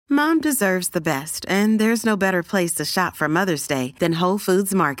Mom deserves the best, and there's no better place to shop for Mother's Day than Whole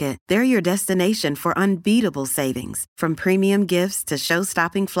Foods Market. They're your destination for unbeatable savings, from premium gifts to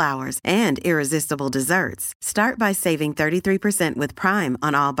show-stopping flowers and irresistible desserts. Start by saving 33% with Prime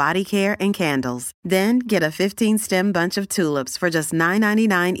on all body care and candles. Then get a 15-stem bunch of tulips for just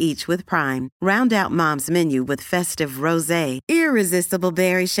 $9.99 each with Prime. Round out Mom's menu with festive rosé, irresistible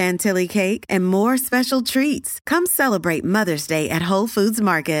berry chantilly cake, and more special treats. Come celebrate Mother's Day at Whole Foods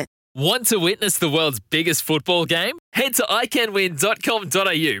Market. Want to witness the world's biggest football game? Head to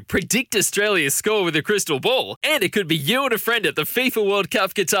iCanWin.com.au, predict Australia's score with a crystal ball, and it could be you and a friend at the FIFA World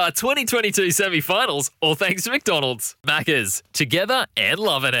Cup Qatar 2022 semi-finals, all thanks to McDonald's. Maccas, together and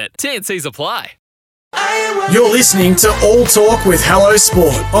loving it. TNCs apply. You're listening to All Talk with Hello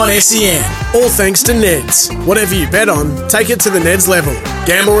Sport on SEN. All thanks to Neds. Whatever you bet on, take it to the Neds level.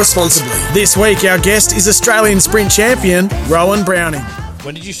 Gamble responsibly. This week, our guest is Australian sprint champion, Rohan Browning.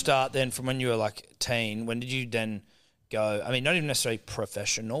 When did you start then, from when you were like teen, when did you then go, I mean, not even necessarily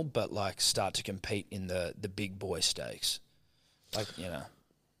professional, but like start to compete in the big boy stakes? Like, you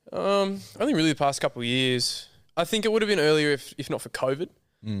know. Only really the past couple of years. I think it would have been earlier if not for COVID.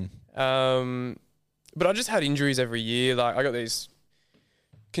 But I just had injuries every year. Like, I got these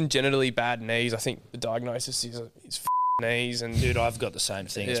congenitally bad knees. I think the diagnosis is knees. And dude, I've got the same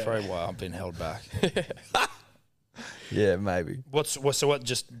thing. Yeah. It's probably why I've been held back. Yeah, maybe. What?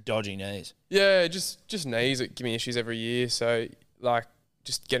 Just dodgy knees? Yeah, just knees that give me issues every year. So, like,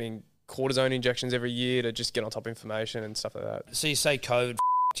 just getting cortisone injections every year to just get on top of inflammation and stuff like that. So you say COVID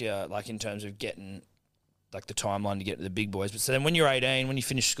you, like, in terms of getting like the timeline to get to the big boys. But so then when you're 18, when you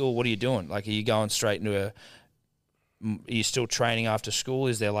finish school, what are you doing? Like, are you going straight into are you still training after school?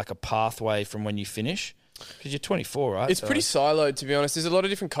 Is there like a pathway from when you finish? Because you're 24, right? It's pretty siloed, to be honest. There's a lot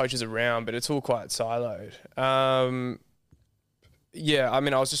of different coaches around, but it's all quite siloed. Yeah, I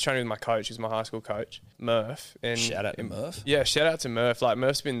mean, I was just training with my coach. He's my high school coach, Murph. And shout out to Murph. Yeah, shout out to Murph. Like,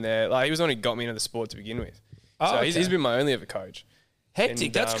 Murph's been there. Like, he was the one who got me into the sport to begin with. So okay. he's been my only ever coach. Hectic.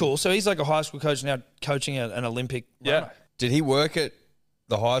 And, that's cool. So he's like a high school coach now, coaching an Olympic runner. Yeah. Did he work at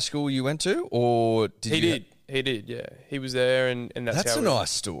the high school you went to, or did he did? He did. Yeah, he was there, and that's a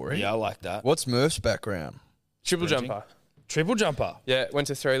nice story. Yeah, I like that. What's Murph's background? Triple jumper. Triple jumper. Yeah, went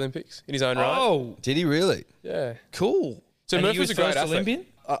to 3 Olympics in his own right. Oh, did he really? Yeah, cool. So Murph was a great athlete. Olympian?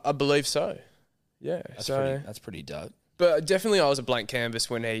 I believe so. Yeah, that's pretty dope. But definitely, I was a blank canvas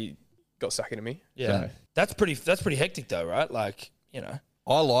when he got stuck into me. Yeah, so. That's pretty hectic though, right? Like, you know.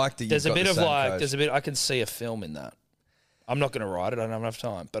 I like that. There's a bit of like, there's a bit. I can see a film in that. I'm not going to write it. I don't have enough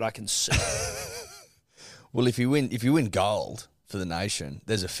time, but I can see. Well, if you win gold for the nation,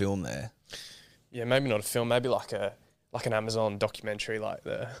 there's a film there. Yeah, maybe not a film. Maybe like an Amazon documentary, like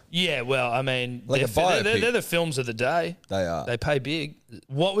the. Yeah, well, I mean, like a biopic. They're the films of the day. They are. They pay big.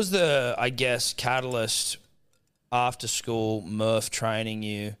 What was the, I guess, catalyst after school, Murph training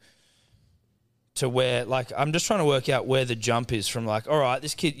you? To where, like, I'm just trying to work out where the jump is from, like, all right,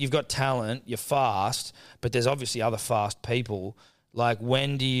 this kid, you've got talent, you're fast, but there's obviously other fast people. Like,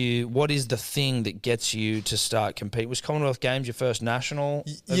 what is the thing that gets you to start competing? Was Commonwealth Games your first national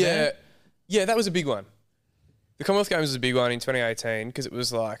event? Yeah, that was a big one. The Commonwealth Games was a big one in 2018 because it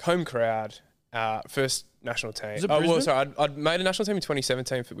was like home crowd, first national team. Was it Brisbane? Sorry, I'd made a national team in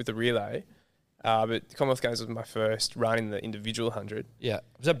 2017 with the relay, but the Commonwealth Games was my first run in the individual 100. Yeah.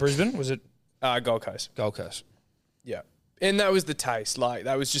 Was that Brisbane? Was it? Gold Coast. Gold Coast. Yeah. And that was the taste. Like,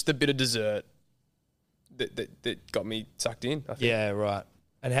 that was just a bit of dessert that got me sucked in, I think. Yeah, right.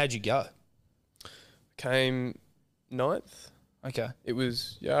 And how'd you go? Came 9th. Okay. It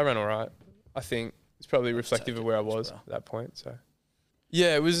was, I ran all right. I think it's probably reflective of where I was at that point. So,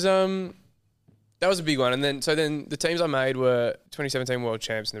 yeah, it was, that was a big one. And then the teams I made were 2017 World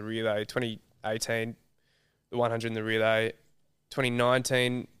Champs in the relay, 2018, the 100 in the relay,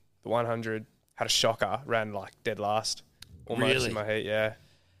 2019, the 100, had a shocker, ran like dead last. Almost really? In my heat, yeah.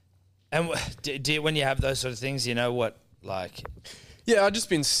 And when you have those sort of things, you know what, like... Yeah, I'd just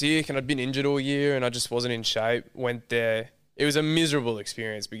been sick and I'd been injured all year and I just wasn't in shape. Went there. It was a miserable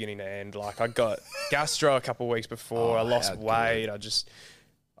experience beginning to end. Like, I got gastro a couple of weeks before. I lost weight.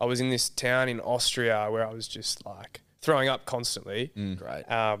 I was in this town in Austria where I was just like throwing up constantly. Great.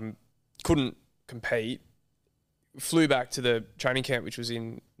 Couldn't compete. Flew back to the training camp, which was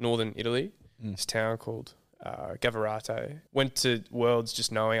in northern Italy, this town called Gavarate. Went to Worlds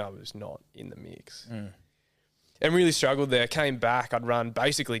just knowing I was not in the mix. And really struggled there. Came back. I'd run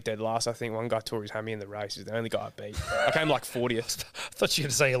basically dead last. I think one guy tore his hammy in the race. He was the only guy I beat. I came like 40th. I thought you were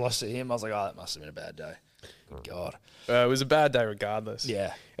going to say you lost to him. I was like, that must have been a bad day. God. It was a bad day regardless.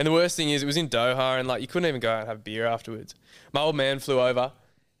 Yeah. And the worst thing is it was in Doha and like you couldn't even go out and have beer afterwards. My old man flew over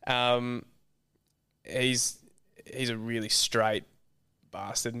He's a really straight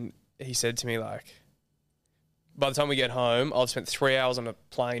bastard, and he said to me, like, by the time we get home, I've spent 3 hours on a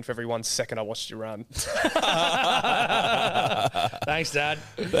plane for every 1 second I watched you run. Thanks, Dad.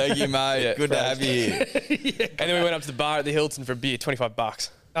 Thank you, mate. Yeah, Good to have you here. And then we went up to the bar at the Hilton for a beer, $25.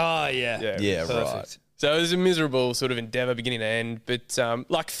 Oh, yeah. Yeah, Perfect. right. So it was a miserable sort of endeavour beginning to end, but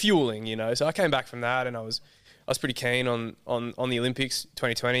like fueling, you know. So I came back from that, and I was pretty keen on the Olympics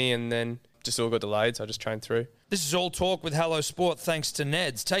 2020, and then just all got delayed, so I just trained through. This is All Talk with Hello Sport thanks to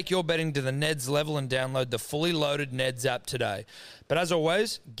Neds. Take your betting to the Neds level and download the fully loaded Neds app today. But as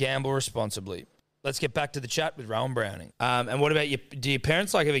always, gamble responsibly. Let's get back to the chat with Rohan Browning. And what about do your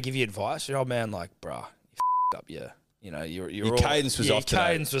parents like ever give you advice? Your old man like, bruh, you f***ed up, yeah. You know, your cadence was off today. Your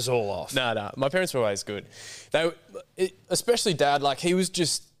cadence was all off. No. My parents were always good. Especially Dad, like he was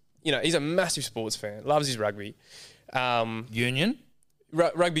just, you know, he's a massive sports fan, loves his rugby. Union?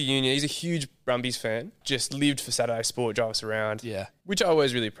 Rugby union. He's a huge Brumbies fan. Just lived for Saturday sport, drive us around. Yeah. Which I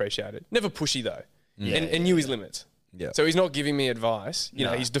always really appreciated. Never pushy though. Yeah, and knew his limits. Yeah. So he's not giving me advice. You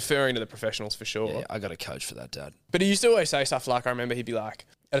know, he's deferring to the professionals for sure. Yeah, I got a coach for that, Dad. But he used to always say stuff like, I remember he'd be like,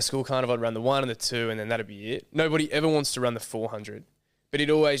 at a school carnival, I'd run the 1 and the 2, and then that'd be it. Nobody ever wants to run the 400. But he'd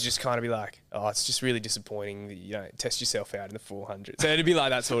always just kind of be like, oh, it's just really disappointing that you don't test yourself out in the 400. So it'd be like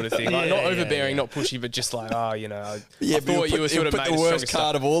that sort of thing. Like, not overbearing, not pushy, but just like, oh, you know, I thought you were sort of put the worst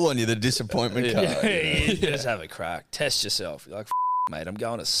card of all on you, the disappointment card. You just have a crack. Test yourself. You're like, mate, I'm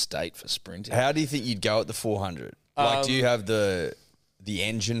going to state for sprinting. How do you think you'd go at the 400? Like, do you have the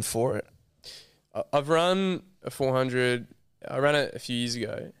engine for it? I've run a 400. I ran it a few years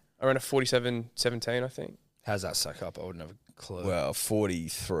ago. I ran a 47.17, I think. How's that suck up? I wouldn't have a clue. Well,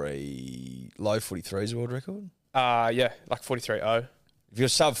 43, low 43 is a world record. Yeah, like 43.0. If you're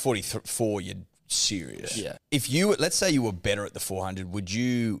sub 44, you're serious. Yeah. If you, let's say you were better at the 400, would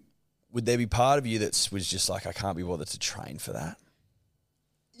there be part of you that was just like, I can't be bothered to train for that?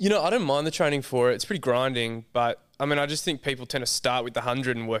 You know, I don't mind the training for it. It's pretty grinding, but I mean, I just think people tend to start with the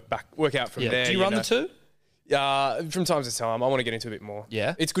 100 and work out from there. Do you run the 2? From time to time. I want to get into a bit more.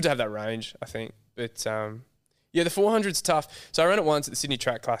 Yeah. It's good to have that range, I think. But yeah, the 400's tough. So I ran it once at the Sydney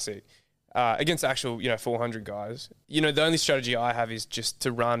Track Classic against actual, 400 guys. You know, the only strategy I have is just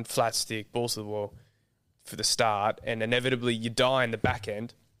to run flat stick, balls to the wall for the start, and inevitably you die in the back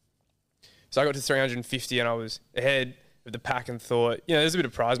end. So I got to 350 and I was ahead of the pack and thought, there's a bit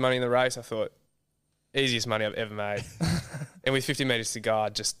of prize money in the race. I thought, easiest money I've ever made. And with 50 metres to go, I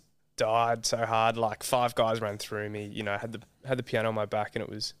just died so hard. Like 5 guys ran through me. Had the piano on my back, and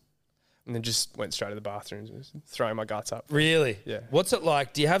then just went straight to the bathrooms, and throwing my guts up. Really? Yeah. What's it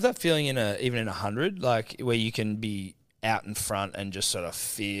like? Do you have that feeling even in 100, like where you can be out in front and just sort of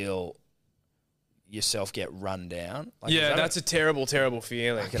feel yourself get run down? Like, yeah, that's a terrible, terrible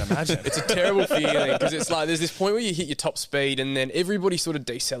feeling. I can imagine. It's a terrible feeling because it's like there's this point where you hit your top speed and then everybody sort of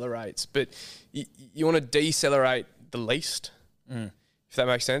decelerates, but you want to decelerate the least, if that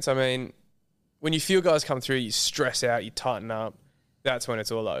makes sense. I mean, when you feel guys come through, you stress out, you tighten up, that's when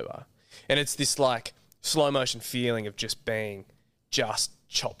it's all over. And it's this like slow motion feeling of just being just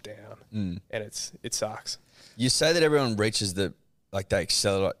chopped down, and it sucks. You say that everyone reaches they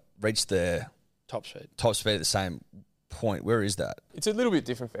reach their top speed at the same point. Where is that? It's a little bit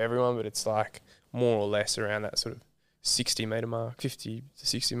different for everyone, but it's like more or less around that sort of 60 metre mark, 50 to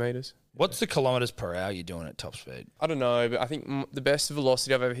 60 metres. What's the kilometres per hour you're doing at top speed? I don't know, but I think the best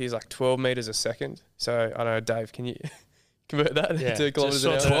velocity I've ever hit is like 12 metres a second. So, I don't know, Dave, can you convert that to kilometres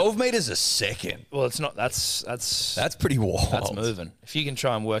an hour? 12 metres a second. Well, it's not. That's pretty wild. That's moving. If you can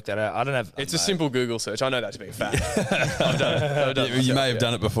try and work that out, I don't have. It's a simple Google search. I know that to be a fact. I've done it. You may have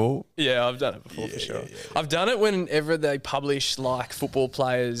done it before. Yeah, I've done it before for sure. Yeah. I've done it whenever they publish like football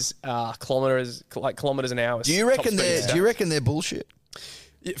players kilometres an hour. Do you reckon they're bullshit?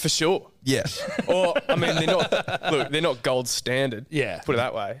 Yeah, for sure. Yes. Or I mean, they're not gold standard. Yeah. Put it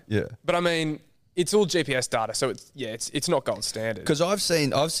that way. Yeah. But I mean, it's all GPS data, so it's not gold standard. Because I've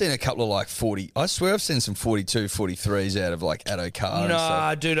seen a couple of like 40. I swear I've seen some 42, 43s out of like Addo Carr.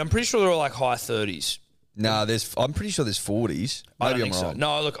 Nah, dude, I'm pretty sure they're all like high 30s. Nah, I'm pretty sure there's 40s. I don't Maybe think I'm so. wrong.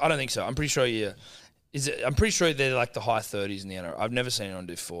 No, look, I don't think so. I'm pretty sure I'm pretty sure they're like the high 30s in the NRL. I've never seen anyone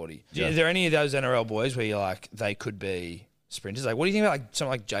do 40. Yeah. Are there any of those NRL boys where you're like, they could be sprinters? Like, what do you think about like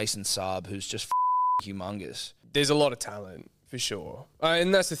someone like Jason Saab, who's just humongous? There's a lot of talent, for sure.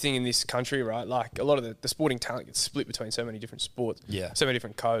 And that's the thing in this country, right? Like, a lot of the sporting talent gets split between so many different sports, so many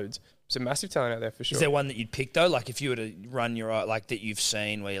different codes. There's a massive talent out there, for sure. Is there one that you'd pick, though? Like, if you were to run your, like, that you've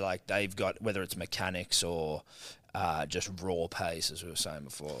seen where, like, they've got, whether it's mechanics or just raw pace, as we were saying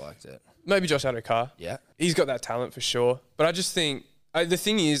before, like that? Maybe Josh Addo Carr. Yeah. He's got that talent, for sure. But I just think The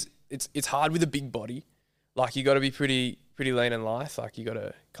thing is, it's hard with a big body. Like, you got to be pretty lean and lithe. Like, you got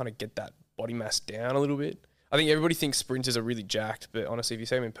to kind of get that body mass down a little bit. I think everybody thinks sprinters are really jacked, but honestly, if you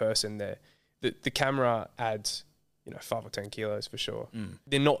see them in person, the camera adds, 5 or 10 kilos for sure.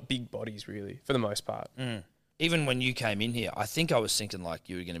 They're not big bodies, really, for the most part. Even when you came in here, I think I was thinking like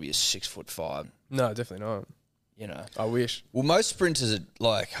you were going to be a 6'5". No, definitely not. I wish. Well, most sprinters are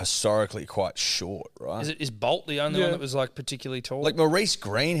like historically quite short, right? Is Bolt the only one that was like particularly tall? Like Maurice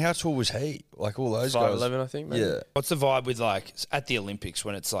Green, how tall was he? Like all those guys. 5'11", I think. Maybe. Yeah. What's the vibe with like at the Olympics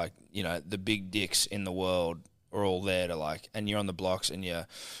when it's like, the big dicks in the world are all there to like, and you're on the blocks and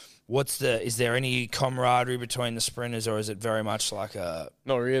is there any camaraderie between the sprinters, or is it very much like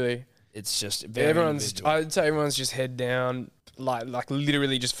Not really. It's just very individual? I'd say everyone's just head down, like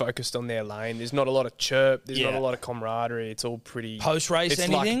literally just focused on their lane. There's not a lot of chirp. There's not a lot of camaraderie. It's all pretty post-race.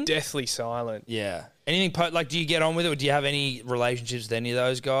 Anything? It's like deathly silent. Yeah. Anything like? Do you get on with it, or do you have any relationships with any of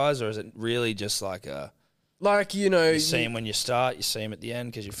those guys, or is it really just like you see them when you start, you see them at the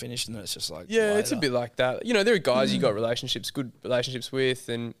end because you're finished, and then it's just like later. It's a bit like that. There are guys you got good relationships with,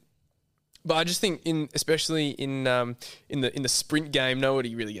 but I just think especially in the sprint game,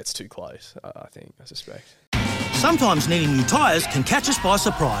 nobody really gets too close. I suspect. Sometimes needing new tyres can catch us by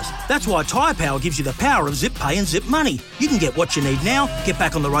surprise. That's why Tyre Power gives you the power of Zip Pay and Zip Money. You can get what you need now, get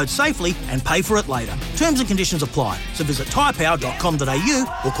back on the road safely, and pay for it later. Terms and conditions apply. So visit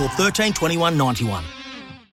tyrepower.com.au or call 13 21 91.